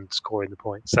and scoring the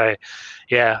points. So,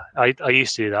 yeah, I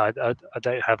used to do that. I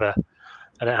don't have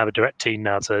a direct team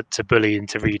now to bully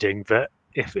into reading, but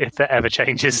if that ever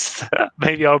changes,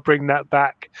 maybe I'll bring that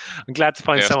back. I'm glad to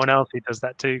find someone else who does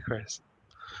that too, Chris.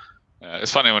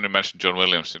 It's funny when you mentioned John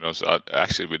Williams. So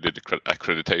actually, we did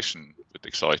accreditation with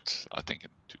Xaiting, I think in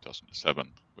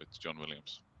 2007 with John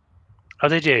Williams. Oh,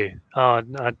 did you? Oh,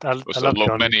 it was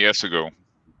many years ago.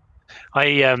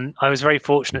 I was very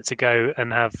fortunate to go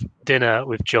and have dinner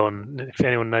with John. If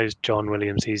anyone knows John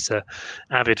Williams, he's an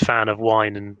avid fan of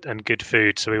wine and good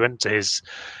food. So we went to this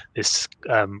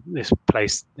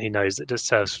place he knows that just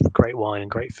serves great wine and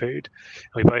great food.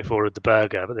 And we both ordered the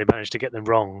burger, but they managed to get them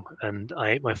wrong. And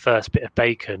I ate my first bit of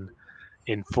bacon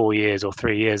in 4 years or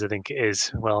 3 years, I think it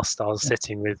is, whilst I was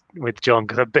sitting with John,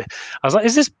 because I was like,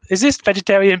 is this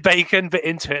vegetarian bacon? Bit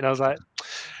into it, and I was like,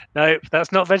 no,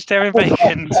 that's not vegetarian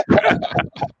bacon.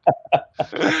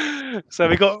 So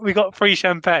we got free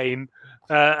champagne,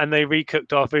 and they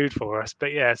recooked our food for us.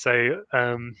 But yeah, so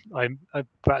I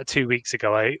about 2 weeks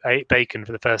ago I ate bacon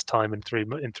for the first time in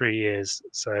 3 years.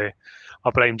 So I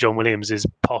blame John Williams'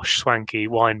 posh, swanky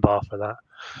wine bar for that.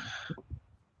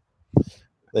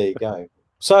 There you go.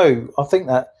 So I think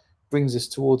that brings us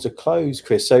towards a close,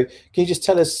 Chris. So can you just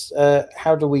tell us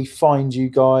how do we find you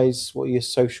guys? What are your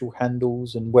social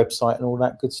handles and website and all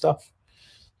that good stuff?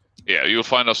 Yeah, you'll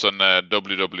find us on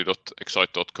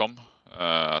www.xite.com.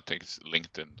 I think it's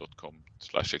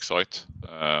linkedin.com/Xite.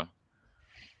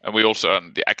 And we also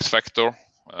on the X Factor.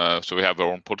 So we have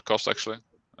our own podcast actually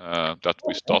that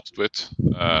we started with.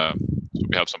 So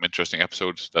we have some interesting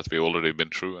episodes that we've already been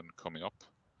through and coming up.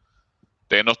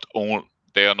 They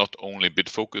are not only bid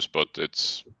focused, but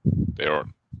they are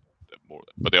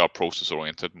process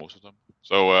oriented, most of them.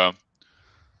 So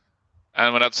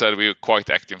and when that said, we're quite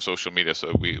active in social media,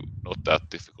 so we're not that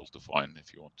difficult to find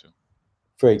if you want to.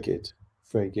 Very good.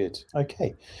 Very good.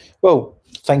 Okay. Well,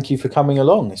 thank you for coming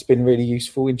along. It's been really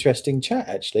useful, interesting chat,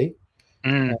 actually.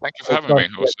 Thank you for having me.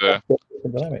 It was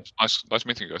nice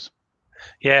meeting you guys.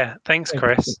 Yeah, thanks,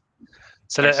 Chris.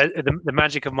 So the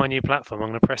magic of my new platform, I'm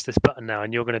going to press this button now,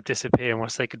 and you're going to disappear, and we'll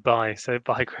say goodbye. So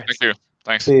bye, Chris. Thank you.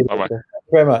 Thanks. Bye-bye. Bye-bye. Thank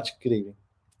you very much. Good evening.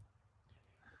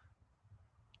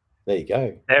 There you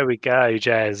go. There we go,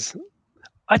 Jez.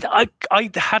 I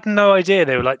had no idea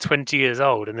they were like 20 years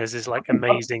old, and there's this like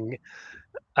amazing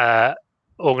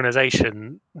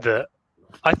organization that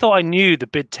I thought I knew the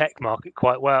bid tech market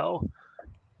quite well.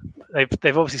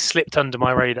 They've obviously slipped under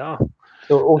my radar.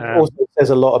 Also, it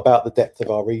says a lot about the depth of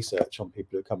our research on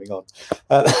people who are coming on.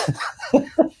 I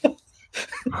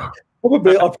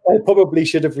probably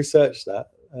should have researched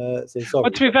that. So sorry. Well,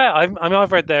 to be fair,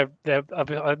 I've read their.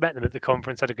 I met them at the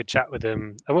conference, had a good chat with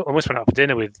them. I almost went out for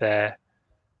dinner with their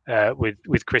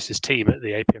with Chris's team at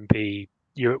the APMP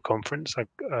Europe conference.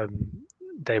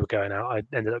 They were going out. I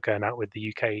ended up going out with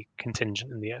the UK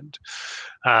contingent in the end.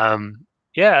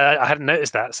 Yeah, I hadn't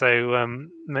noticed that, so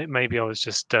maybe I was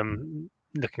just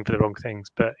looking for the wrong things.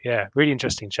 But yeah, really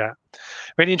interesting chat.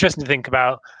 Really interesting to think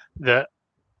about that.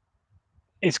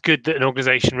 It's good that an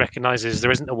organization recognizes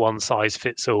there isn't a one size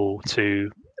fits all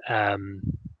to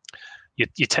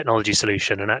your technology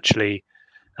solution, and actually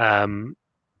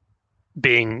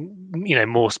being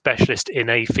more specialist in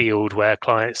a field where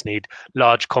clients need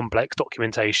large complex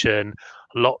documentation,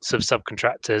 lots of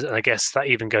subcontractors, and I guess that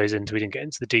even goes into, we didn't get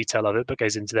into the detail of it, but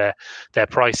goes into their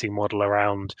pricing model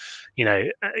around,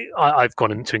 I've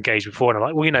gone in to engage before, and I'm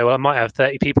like, well, I might have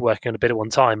 30 people working on a bid at one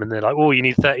time, and they're like, oh, you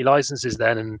need 30 licenses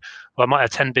then, and well, I might have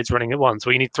 10 bids running at once,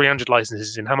 well, you need 300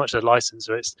 licenses, and how much is a license?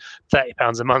 So it's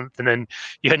 £30 a month, and then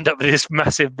you end up with this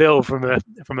massive bill from a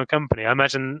company. I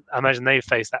imagine they've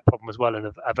faced that problem as well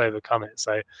and have overcome it.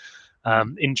 So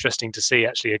interesting to see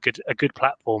actually a good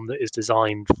platform that is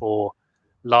designed for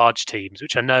large teams,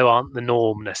 which I know aren't the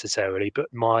norm necessarily,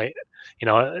 but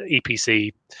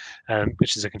EPC,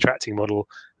 which is a contracting model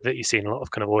that you see in a lot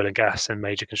of kind of oil and gas and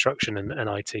major construction and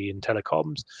IT and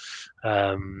telecoms.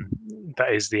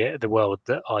 That is the world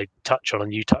that I touch on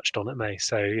and you touched on at May.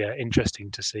 So yeah, interesting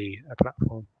to see a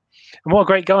platform. And what a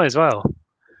great guy as well.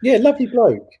 Yeah, lovely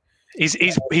bloke.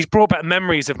 He's brought back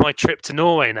memories of my trip to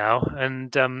Norway now,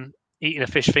 and eating a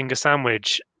fish finger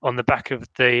sandwich on the back of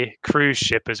the cruise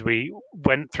ship as we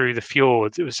went through the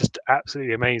fjords. It was just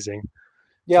absolutely amazing.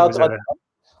 Yeah,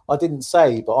 I didn't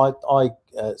say, but I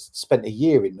spent a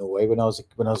year in Norway when I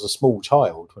was a small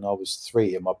child, when I was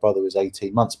 3 and my brother was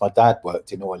 18 months. My dad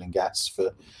worked in oil and gas for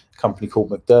a company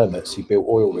called McDermott's, who built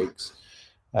oil rigs.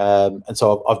 And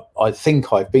so I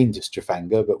think I've been to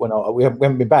Stavanger, but we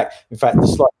haven't been back. In fact, the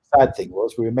slightly sad thing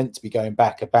was we were meant to be going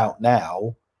back about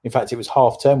now. In fact, it was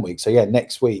half-term week. So yeah,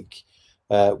 next week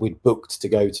we'd booked to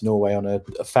go to Norway on a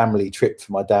family trip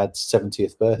for my dad's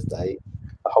 70th birthday.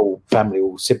 The whole family,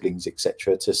 all siblings,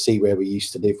 etc., to see where we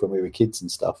used to live when we were kids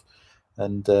and stuff.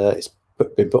 And it's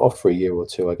been put off for a year or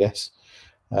two, I guess.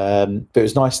 But it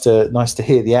was nice to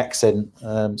hear the accent.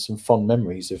 Some fond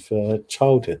memories of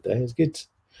childhood there. It was good.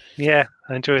 Yeah,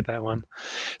 I enjoyed that one.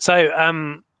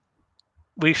 So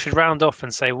we should round off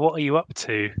and say, what are you up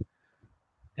to?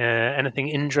 Anything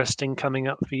interesting coming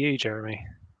up for you, Jeremy?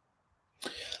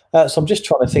 So I'm just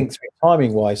trying to think through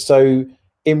timing wise. So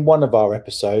in one of our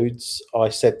episodes, I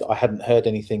said that I hadn't heard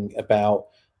anything about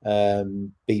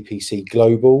BPC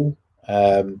Global.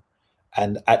 And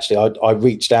actually, I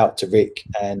reached out to Rick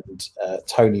and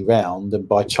Tony Round, and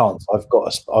by chance, I've got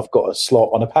a slot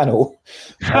on a panel.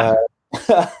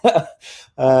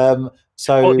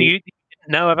 So what do you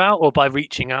know about, or by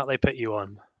reaching out they put you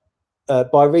on?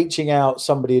 by reaching out,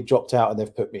 somebody had dropped out and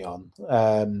they've put me on.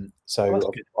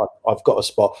 So I've got a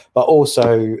spot. But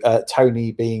also,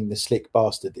 Tony, being the slick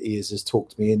bastard that he is, has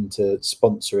talked me into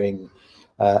sponsoring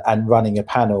and running a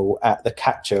panel at the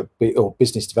Capture or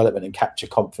Business Development and Capture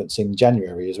conference in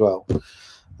January as well.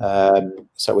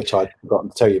 So which I'd forgotten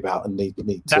to tell you about and need to.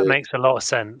 That makes a lot of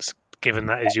sense, given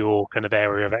that is your kind of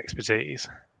area of expertise.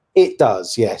 It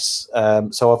does, yes.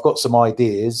 So I've got some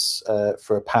ideas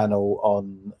for a panel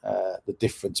on the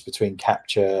difference between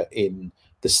capture in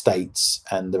the States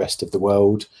and the rest of the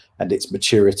world, and its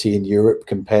maturity in Europe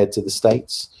compared to the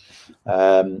States. So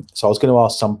I was going to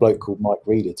ask some bloke called Mike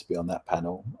Reeder to be on that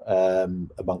panel,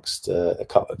 amongst a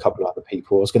couple of other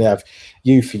people. I was going to have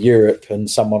you for Europe and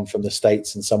someone from the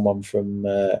States and someone from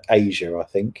Asia, I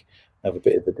think. Have a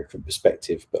bit of a different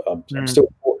perspective, but I'm still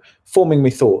forming my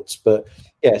thoughts. But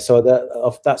yeah, so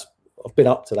I've been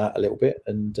up to that a little bit,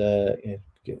 and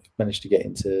managed to get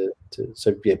into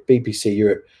BBC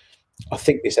Europe. I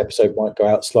think this episode might go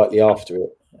out slightly after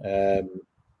it,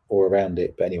 or around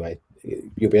it. But anyway,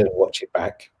 you'll be able to watch it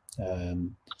back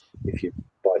if you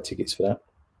buy tickets for that.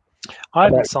 I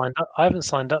haven't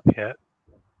signed up yet,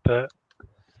 but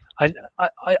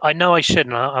I know I should,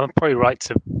 and I'm probably right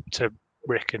to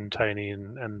Rick and Tony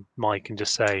and Mike and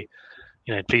just say,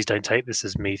 please don't take this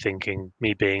as me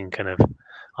being kind of,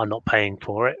 I'm not paying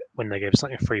for it when they give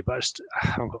something free, but I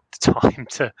haven't got the time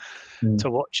to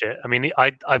watch it. I mean,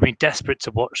 I've been desperate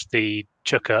to watch the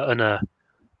Chuka Unna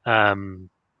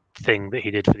thing that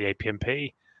he did for the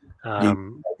APMP.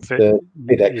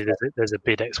 There's a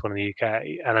BidX one in the UK,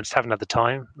 and I just haven't had the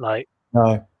time. No.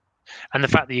 And the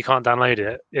fact that you can't download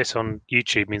it, it's on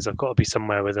YouTube, means I've got to be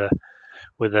somewhere with a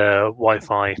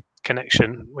Wi-Fi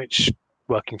connection, which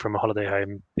working from a holiday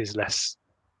home is less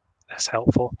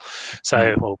helpful.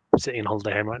 So, well, sitting in a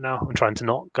holiday home right now, I'm trying to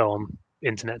not go on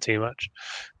internet too much,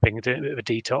 doing a bit of a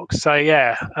detox. So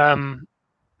yeah, I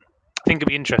think it'd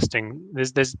be interesting.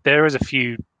 There is a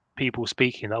few people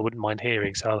speaking that I wouldn't mind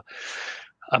hearing, so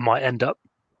I might end up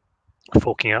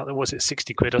forking out. Was it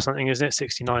 60 quid or something? Isn't it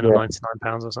 69 or 99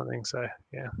 pounds or something? So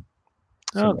yeah.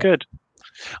 Oh, good.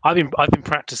 I've been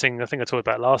practicing. I think I talked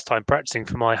about it last time. Practicing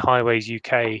for my Highways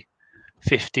UK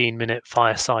 15-minute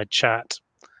fireside chat.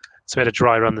 So we had a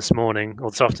dry run this morning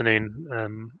or this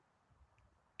afternoon.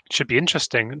 Should be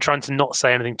interesting. I'm trying to not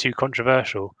say anything too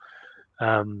controversial,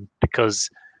 because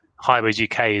Highways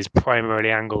UK is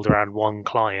primarily angled around one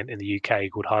client in the UK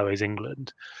called Highways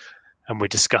England, and we're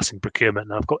discussing procurement.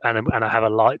 And I've got and I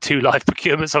have two live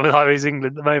procurements on with Highways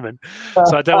England at the moment,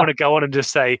 so I don't want to go on and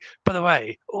just say, by the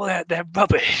way, they're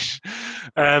rubbish,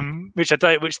 which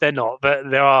they're not. But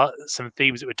there are some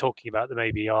themes that we're talking about that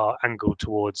maybe are angled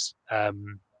towards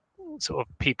sort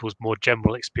of people's more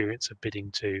general experience of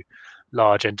bidding to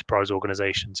large enterprise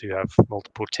organizations who have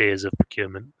multiple tiers of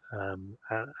procurement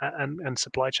and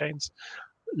supply chains,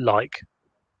 like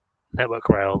Network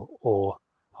Rail or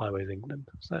Highways England.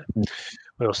 So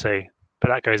we'll see. But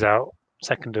that goes out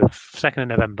 2nd of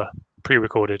November,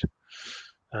 pre-recorded.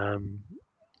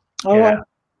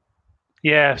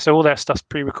 Yeah. So all their stuff's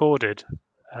pre-recorded,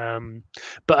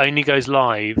 but only goes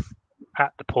live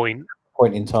at the point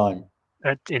in time.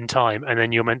 And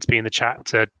then you're meant to be in the chat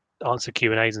to answer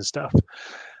Q&As and stuff,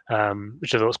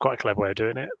 which I thought was quite a clever way of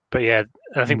doing it. But yeah,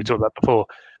 I think we talked about before,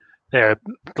 they're a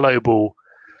global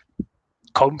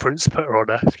conference putter on.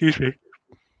 Excuse me.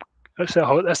 That's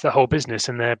the whole business,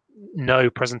 and there are no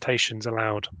presentations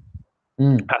allowed.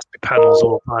 Has to be panels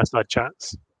or fireside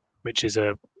chats, which is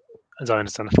as I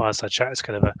understand, the fireside chat is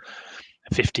kind of a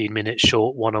 15-minute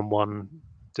short one-on-one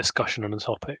discussion on a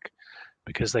topic,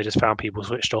 because they just found people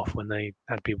switched off when they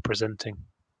had people presenting.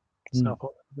 So I thought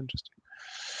that was interesting.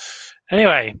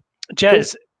 Anyway,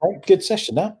 Jez. Good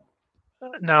session, that.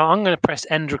 Now I'm going to press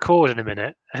end record in a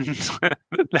minute, and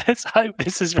let's hope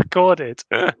this is recorded.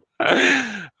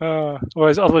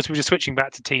 Whereas otherwise we're just switching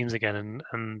back to Teams again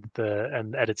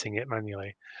and editing it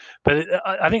manually. But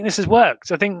I think this has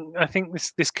worked. I think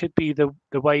this could be the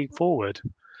way forward.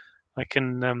 I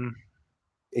can.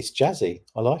 It's jazzy.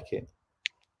 I like it.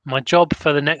 My job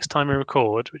for the next time we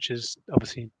record, which is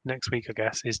obviously next week, I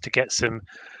guess, is to get some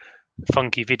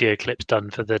funky video clips done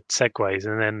for the segues,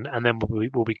 and then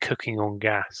we'll be cooking on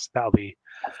gas. That'll be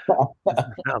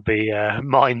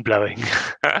mind blowing.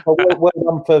 Well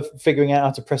done for figuring out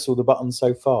how to press all the buttons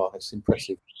so far. It's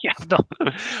impressive. Yeah,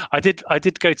 I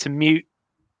did go to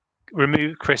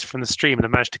remove Chris from the stream, and I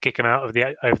managed to kick him out of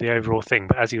the overall thing.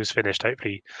 But as he was finished,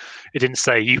 hopefully it didn't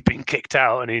say you've been kicked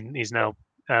out, and he's now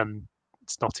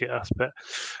snotty at us. But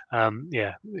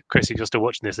yeah, Chris, if you're still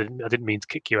watching this, I didn't mean to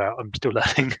kick you out. I'm still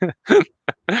learning.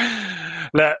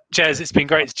 Look, Jez, it's been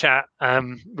great to chat.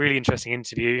 Really interesting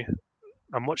interview.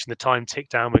 I'm watching the time tick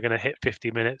down. We're going to hit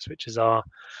 50 minutes, which is our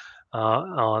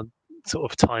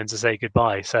sort of time to say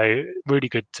goodbye. So really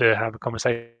good to have a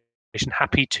conversation.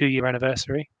 Happy 2-year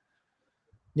anniversary.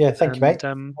 Yeah, thank you, mate.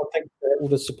 Well, thank you for all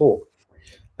the support,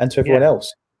 and to everyone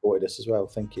else who supported us as well.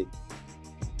 Thank you.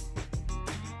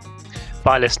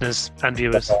 Bye, listeners and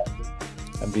viewers.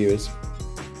 Bye-bye. And viewers,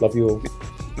 love you all.